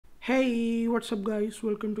Hey, what's up guys?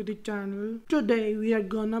 Welcome to the channel. Today we are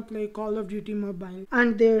gonna play Call of Duty Mobile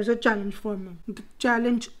and there's a challenge for me. The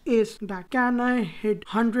challenge is that can I hit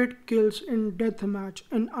 100 kills in deathmatch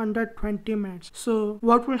in under 20 minutes. So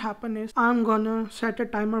what will happen is I'm gonna set a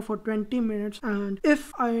timer for 20 minutes and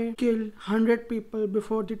if I kill 100 people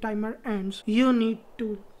before the timer ends, you need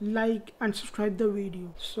to like and subscribe the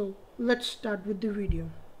video. So let's start with the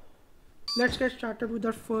video. Let's get started with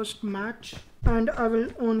our first match and I will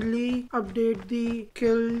only update the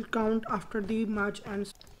kill count after the match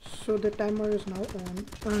ends. So the timer is now on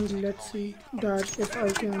and let's see that if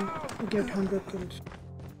I can get 100 kills.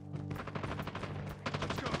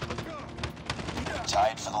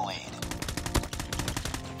 Tied for the lead.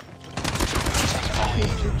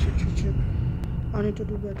 Shit. I need to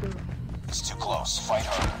do better. It's too close. Fight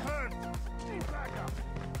harder.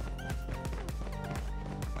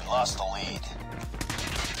 We lost the lead.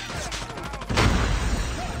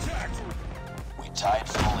 We tied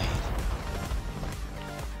for the lead.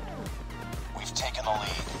 We've taken the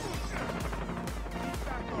lead.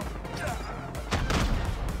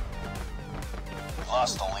 We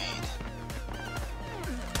lost the lead.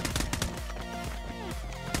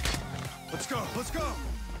 Let's go!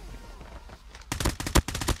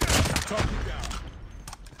 Talk you down.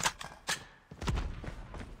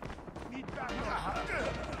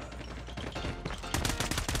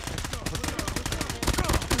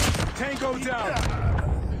 Tango down!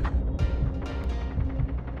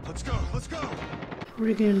 Let's go!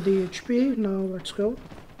 Regain the HP, now let's go.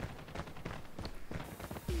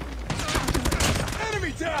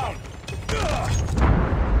 Enemy down!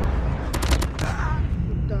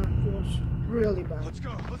 That was really bad. Let's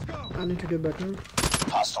go! I need to do better.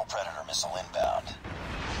 Hostile Predator missile inbound.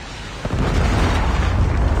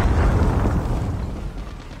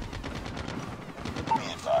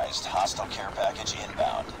 Be advised, hostile care package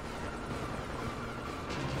inbound.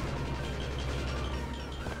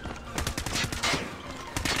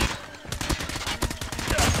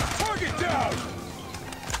 Target down!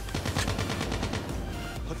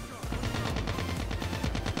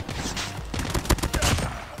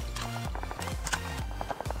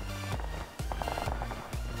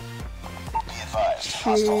 Be advised,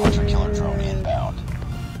 hostile hunter-killer drone inbound.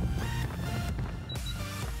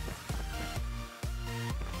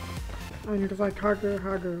 I need to fight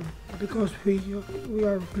harder because we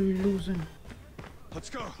are losing. Let's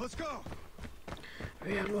go!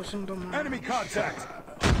 We are losing the match. Enemy contact!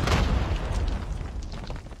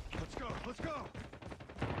 Let's go!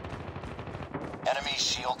 Enemy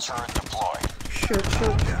shield turret deployed.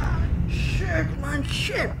 Shit, man,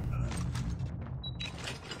 shit!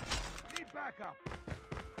 Need backup!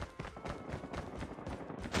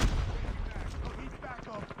 Need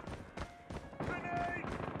backup! Grenade!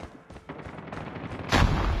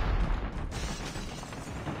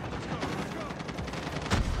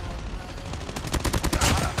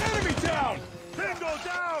 Enemy down! Tango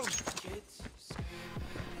down!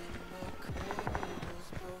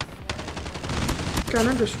 Can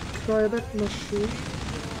I destroy that machine?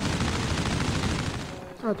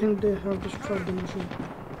 I think they have destroyed the machine.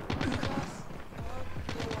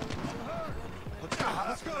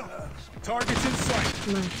 Let's go! Targets in sight!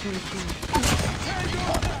 Nice.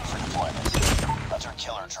 Recon for deployment.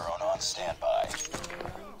 Hunter-killer drone on standby.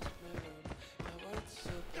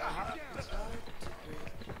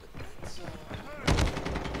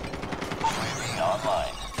 UAV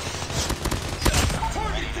online.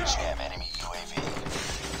 Ready to jam enemy UAV.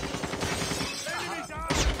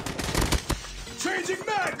 Changing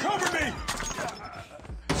mag! Cover me!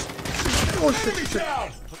 Oh Enemy shit. down!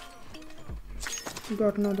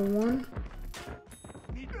 Got another one.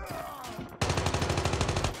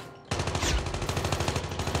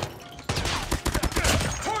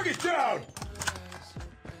 Target down!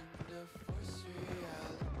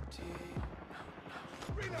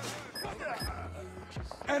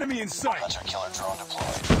 Enemy in sight! Hunter-killer drone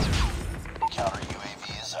deployed. Counter UAV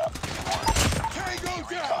is up. Tango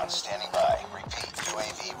Recon down! standing by. Repeat,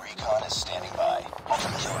 UAV recon is standing by.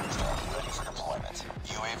 Hunter-killer drone ready for deployment.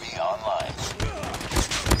 UAV online.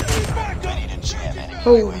 Ready to jam enemy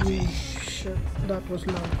Holy UAV. shit, that was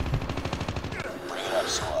loud. Bring it up,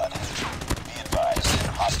 squad. Be advised,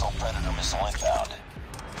 hostile Predator missile inbound.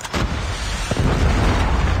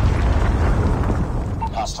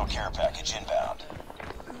 Hostile care package inbound.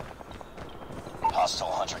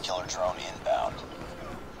 Hostile hunter-killer drone inbound.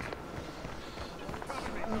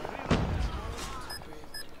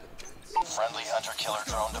 Friendly hunter-killer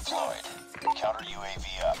drone deployed. Counter UAV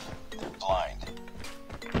up. They're blind.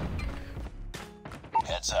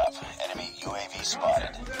 Heads up. Enemy UAV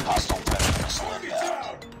spotted. Hostile Predator missile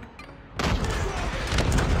inbound.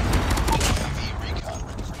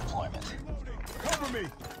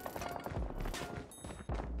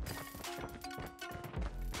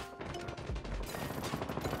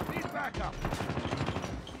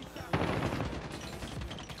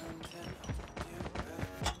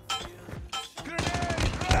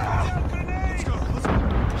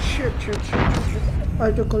 shit.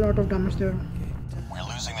 I took a lot of damage there. We're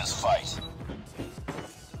losing this fight.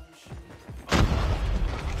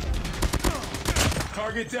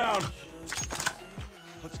 Target down.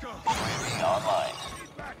 Let's go. UAV online.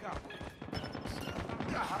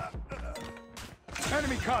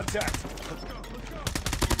 Enemy contact. Let's go.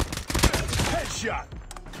 Headshot.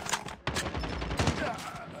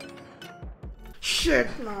 Shit,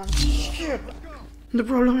 man. Shit. The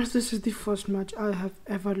problem is this is the first match I have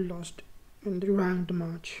ever lost in the ranked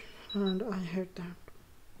match. And I hate that.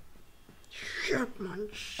 Shit, man.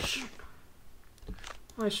 Shit.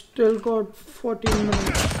 I still got 14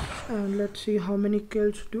 minutes. And let's see how many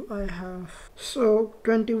kills do I have. So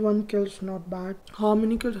 21 kills, not bad. How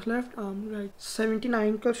many kills left? Like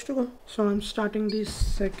 79 kills to go. So I'm starting the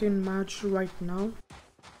second match right now.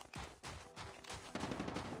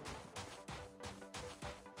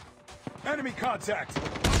 Enemy contact.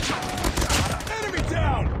 Enemy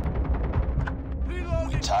down.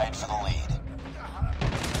 We tied for the lead.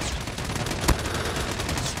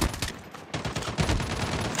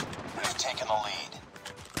 We've taken the lead.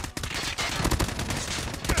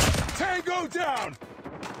 Tango down.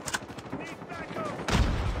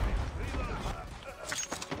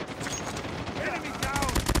 Enemy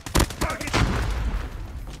down.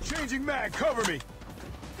 Changing mag. Cover me.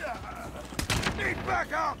 Need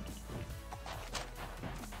backup.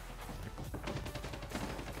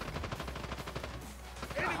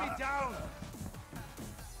 Enemy down!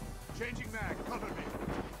 Changing mag, cover me.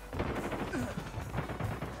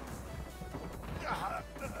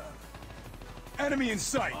 Enemy in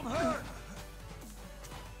sight. I'm hurt.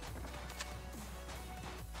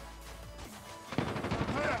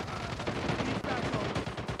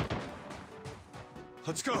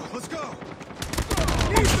 Let's go, let's go.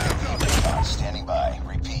 Recon standing by.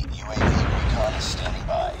 Repeat, UAV recon is standing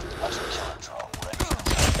by. Hunter killer drone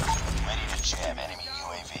ready to jam enemy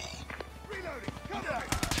UAV.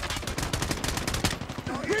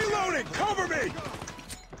 Reloading, cover me!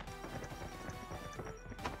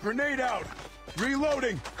 Grenade out.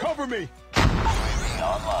 Reloading, cover me. UAV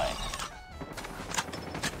online.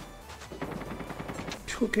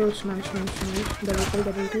 2 kills, nice. Double kill.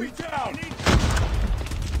 Enemy down.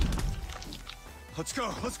 Let's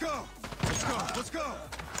go, let's go. Let's go.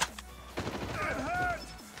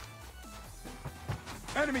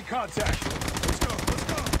 Enemy contact. Let's go.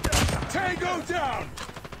 Tango down.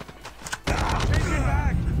 Changing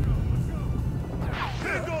back.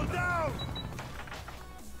 Tango down.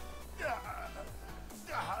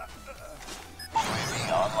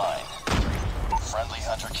 UAV online. Friendly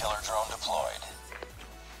hunter killer drone deployed.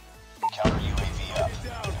 Counter UAV up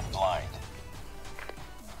and blind.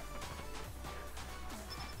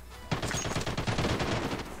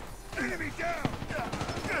 Enemy down.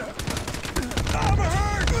 I'm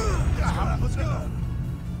hurt. Let's go.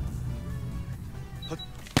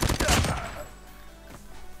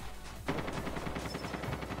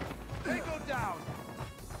 Tango down.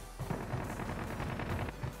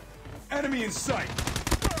 Enemy in sight.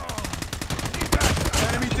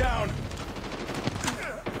 Enemy down.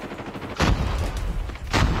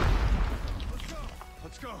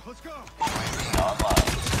 Let's go. UAV online.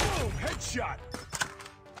 Boom, headshot.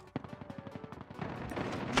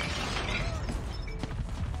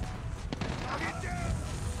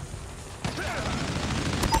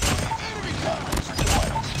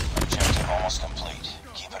 Objective almost complete.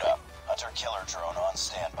 Keep it up. Hunter killer drone on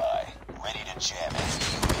standby. Ready to jam it.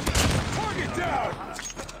 Target down.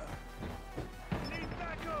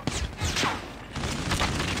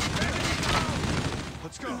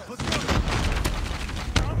 Let's go.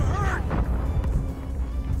 I'm hurt.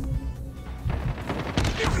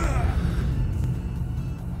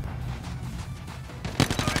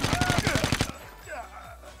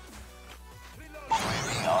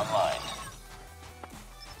 UAV online.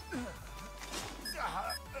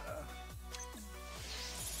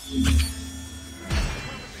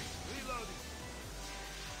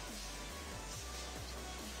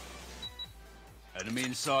 Enemy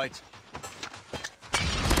in sight.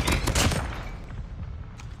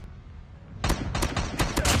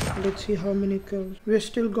 Let's see how many kills. We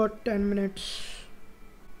still got 10 minutes.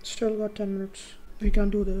 We can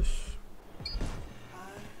do this.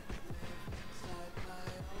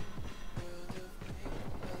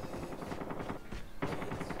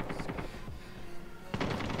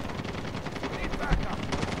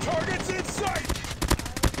 Targets in sight.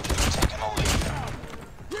 Taking the lead.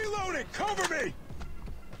 Reloading. Cover me.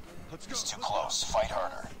 Let's go. It's too close. Fight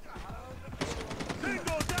harder.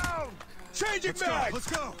 Tango down. Changing mag. Let's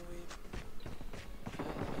go.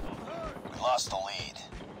 We lost the lead.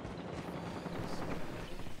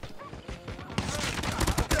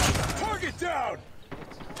 Target down!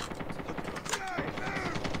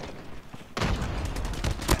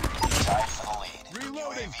 Tied for the lead.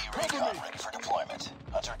 Reloading. UAV Cover recon me. ready for deployment.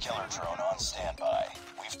 Hunter-killer drone on standby.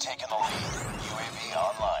 We've taken the lead. UAV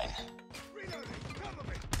online.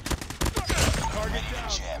 Target Ready to down.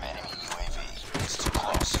 jam enemy UAV. It's too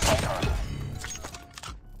close. Fight harder.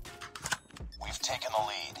 We've taken the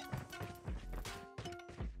lead.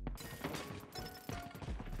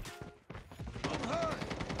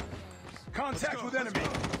 Contact with enemy.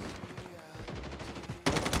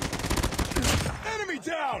 Enemy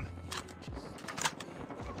down!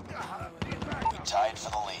 We tied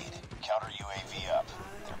for the lead. Counter UAV up.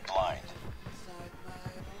 They're blind.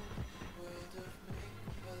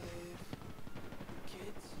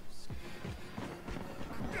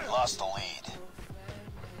 We lost the lead.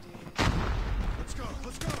 Let's go,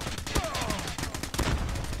 let's go!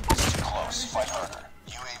 It's too close. Fight harder.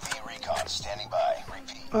 UAV recon standing by.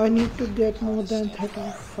 Repeat. I need to get more than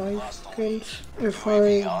 35 kills if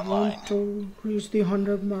I want to reach the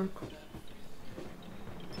 100 mark.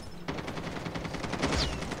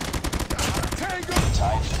 Tango!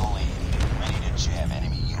 Tied for the lead. Ready to jam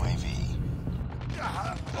enemy UAV.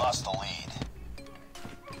 Lost the lead.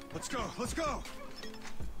 Let's go, let's go!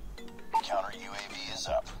 Counter UAV is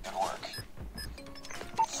up. Good work.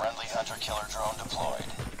 Friendly hunter-killer drone deployed.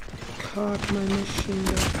 Caught my machine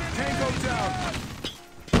gun. Tango down!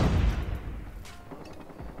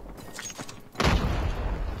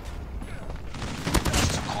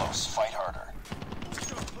 It's too close. Fight harder. Let's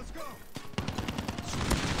go, let's go!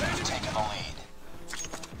 We've taken the lead.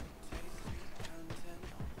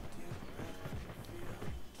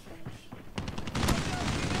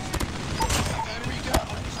 UAV recon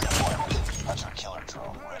ready for deployment. Hunter-killer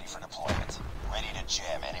drone ready for deployment. Ready to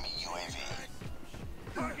jam enemy UAV.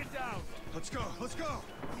 Target down! Let's go, let's go!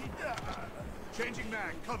 Changing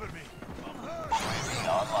mag, cover me. UAV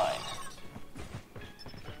online.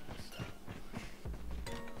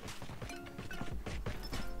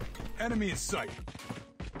 Enemy in sight.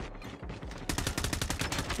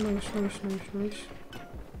 Nice, nice, nice, nice.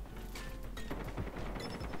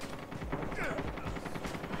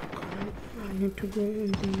 I need to go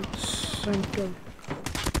in the center.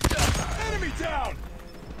 Enemy down!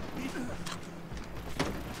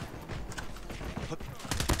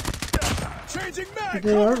 Changing mag,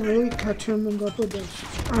 They are cover me! really catching me up with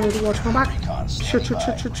this. I need to watch my back. Recon Shit, standing shit,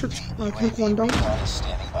 shit, by. shit, shit. I UAV think one down. recon is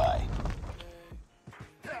standing by.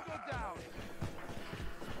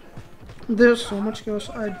 There's so much chaos,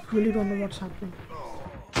 I really don't know what's happening.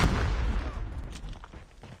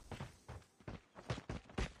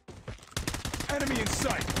 Enemy in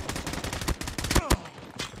sight!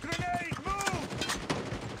 Grenade,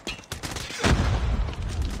 move!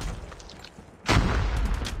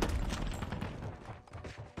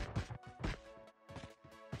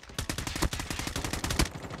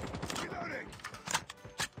 Reloading!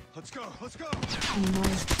 Let's go, let's go!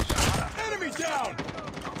 Nice. Enemy down!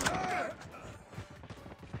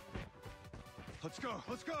 Let's go,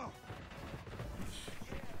 let's go!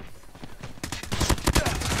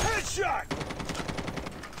 Headshot!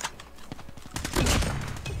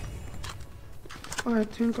 I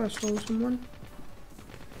think I saw someone.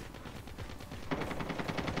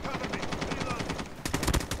 Cover me!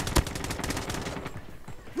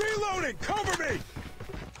 Reloading! Reloading! Cover me!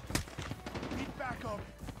 Need backup!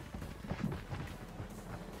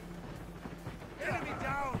 Enemy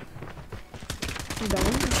down!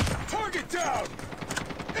 Down. Target down!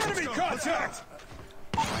 Enemy contact!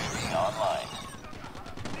 UAV online.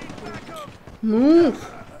 Need backup!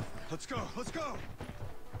 Move. Let's go, let's go!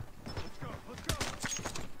 Let's go, let's go!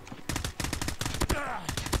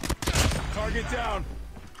 Target down!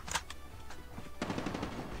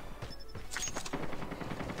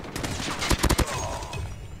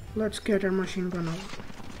 Let's get our machine gun out.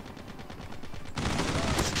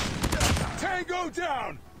 Tango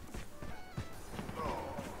down!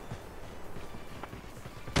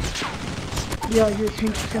 Yeah, you think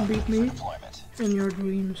you can beat me Deployment. in your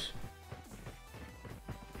dreams.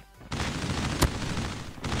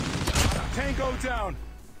 Tango down!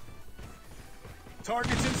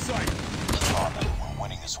 Target's in sight! Keep on them. We're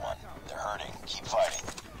winning this one. They're hurting. Keep fighting.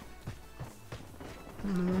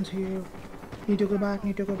 No one's here. Need to go back,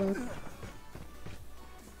 need to go back.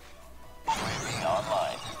 UAV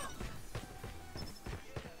online.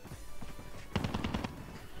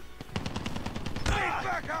 Need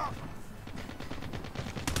backup!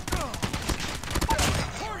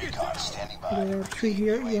 Recon standing by. There are three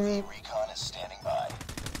here, UAV yeah. recon is standing by.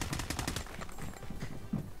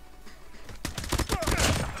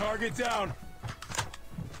 Target down!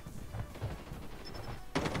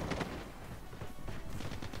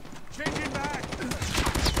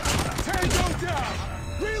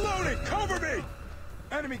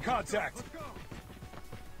 Enemy contact. Let's go.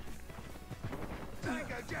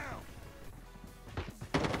 Tango down.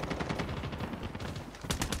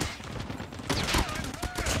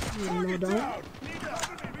 One more down.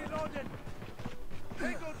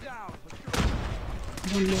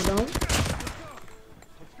 One more down.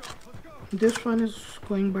 This one is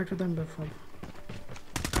going better than before.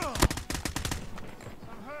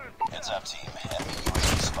 Heads up, team. Enemy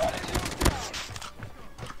UAV spotted.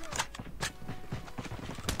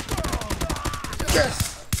 Yes!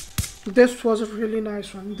 This was a really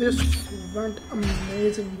nice one. This went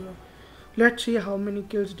amazing, bro. Let's see how many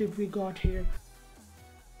kills did we got here.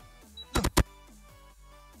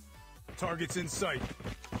 Targets in sight.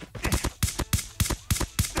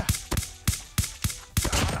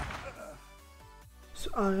 So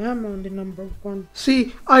I am on the number 1.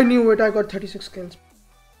 See, I knew it. I got 36 kills.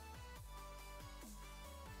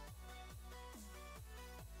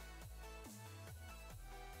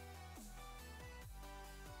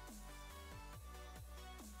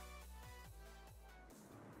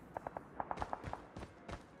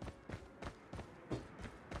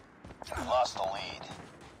 We lost the lead.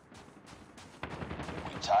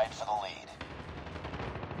 We tied for the lead.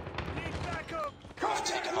 We've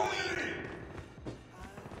taken the lead.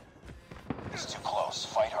 It's too close.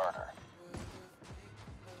 Fight harder.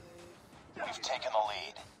 We've taken the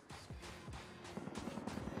lead.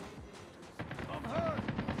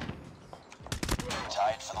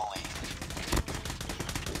 Tied for the lead.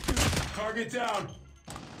 Target down.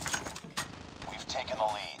 We've taken the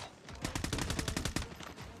lead.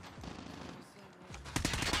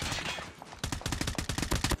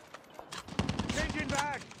 Changing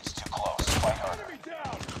back. It's too close. Fight harder. Enemy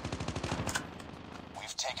down.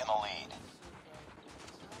 We've taken the lead.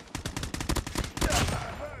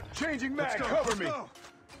 Changing mag. Cover me.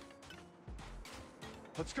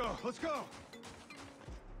 Let's go. Let's go.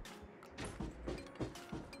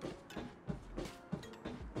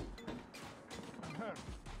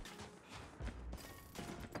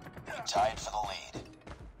 We tied for the lead.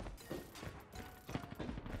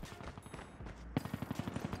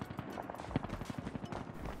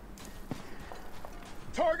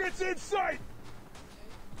 Targets in sight.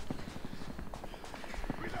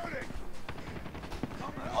 Reloading.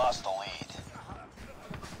 We lost the lead.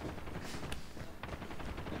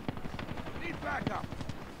 Need backup.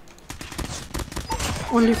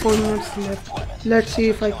 Only 4 minutes left. Let's see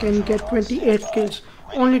if I can get 28 kills.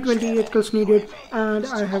 Only 28 kills needed, and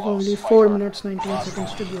I have only 4 minutes 19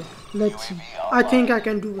 seconds to go. Let's see. I think I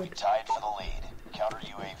can do it. Tied for the lead. Counter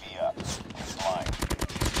UAV up. It's flying.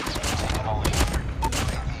 Taking the lead.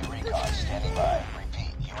 UAV recon standing by.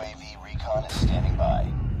 Repeat. UAV recon is standing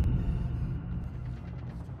by.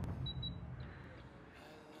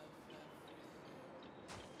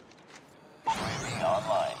 UAV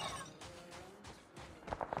online.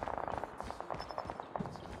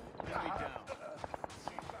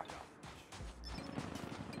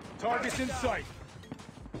 Targets in sight.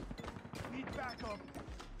 Need backup.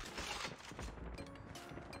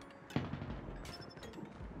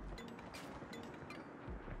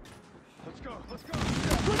 Let's go. Let's go.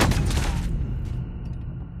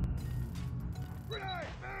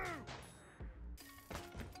 Grenade, move.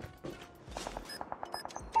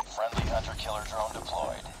 Friendly hunter-killer drone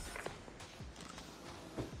deployed.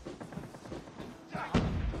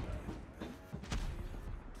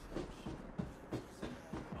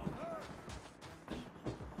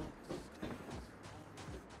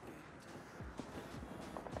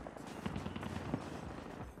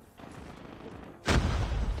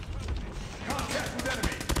 Contact with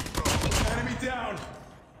enemy. Enemy down.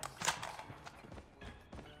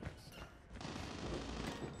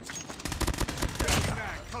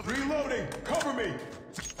 Reloading. Cover me.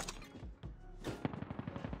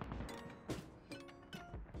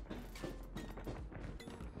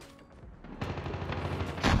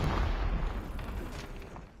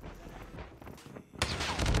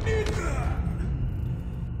 Need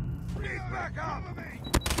backup.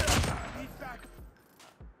 Need backup.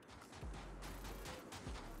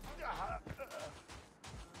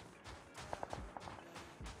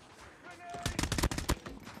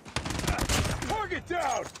 Target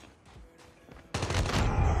down!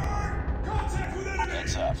 Contact with enemy!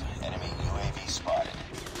 Heads up. Enemy UAV spotted.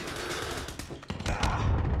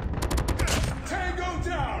 Tango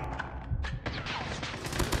down!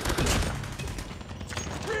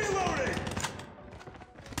 Reloading!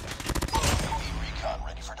 UAV recon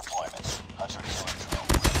ready for deployment. Hunter-killer drone.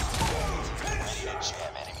 Ready to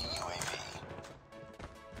jam enemy UAV.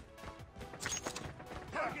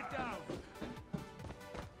 Target down!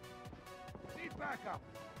 Need backup!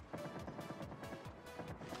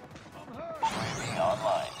 UAV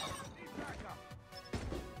online.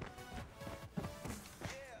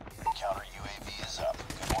 Counter UAV is up.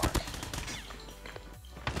 Good work.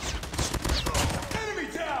 Enemy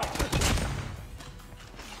down!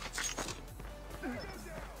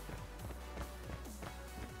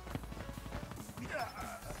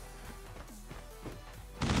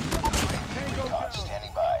 Recon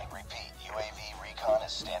standing by. Repeat, UAV recon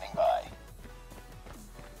is standing by.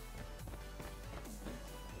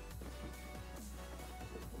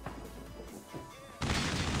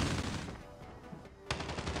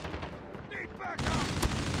 Need backup!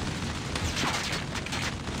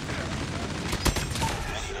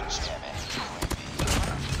 Ready to jam in.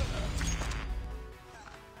 UAV.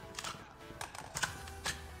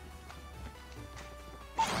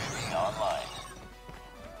 UAV online.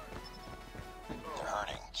 They're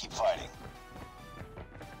hurting. Keep fighting.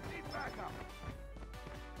 Need backup!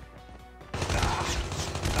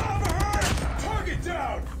 I'm hurt! Target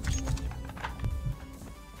down!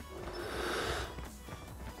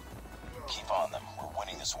 Keep on them. We're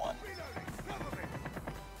winning this one. Reloading! Cover me!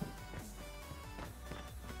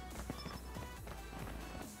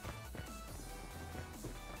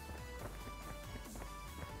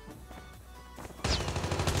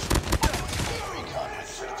 Recon ready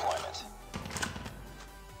for deployment.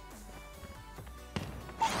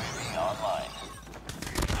 UAV online.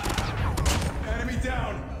 Enemy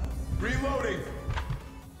down! Reloading!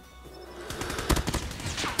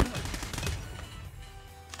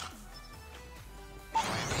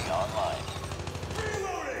 UAV online.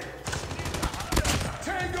 Reloading!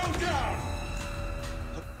 Tango down!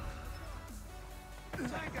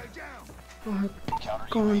 Tango down! I Counter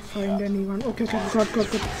can't UAV find up. anyone. Okay, got.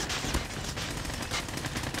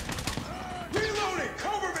 Reloading!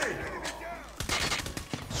 Cover me!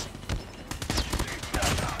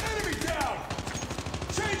 Enemy down!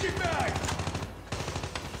 Changing back!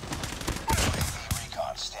 UAV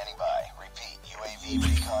recon standing by. Repeat, UAV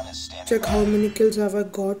recon is standing Check by. how many kills have I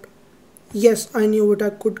got. Yes, I knew it. I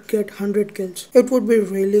could get 100 kills. It would be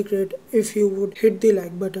really great if you would hit the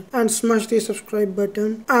like button and smash the subscribe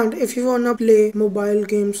button. And if you wanna play mobile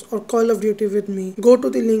games or Call of Duty with me, go to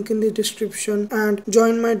the link in the description and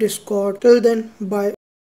join my Discord. Till then, bye.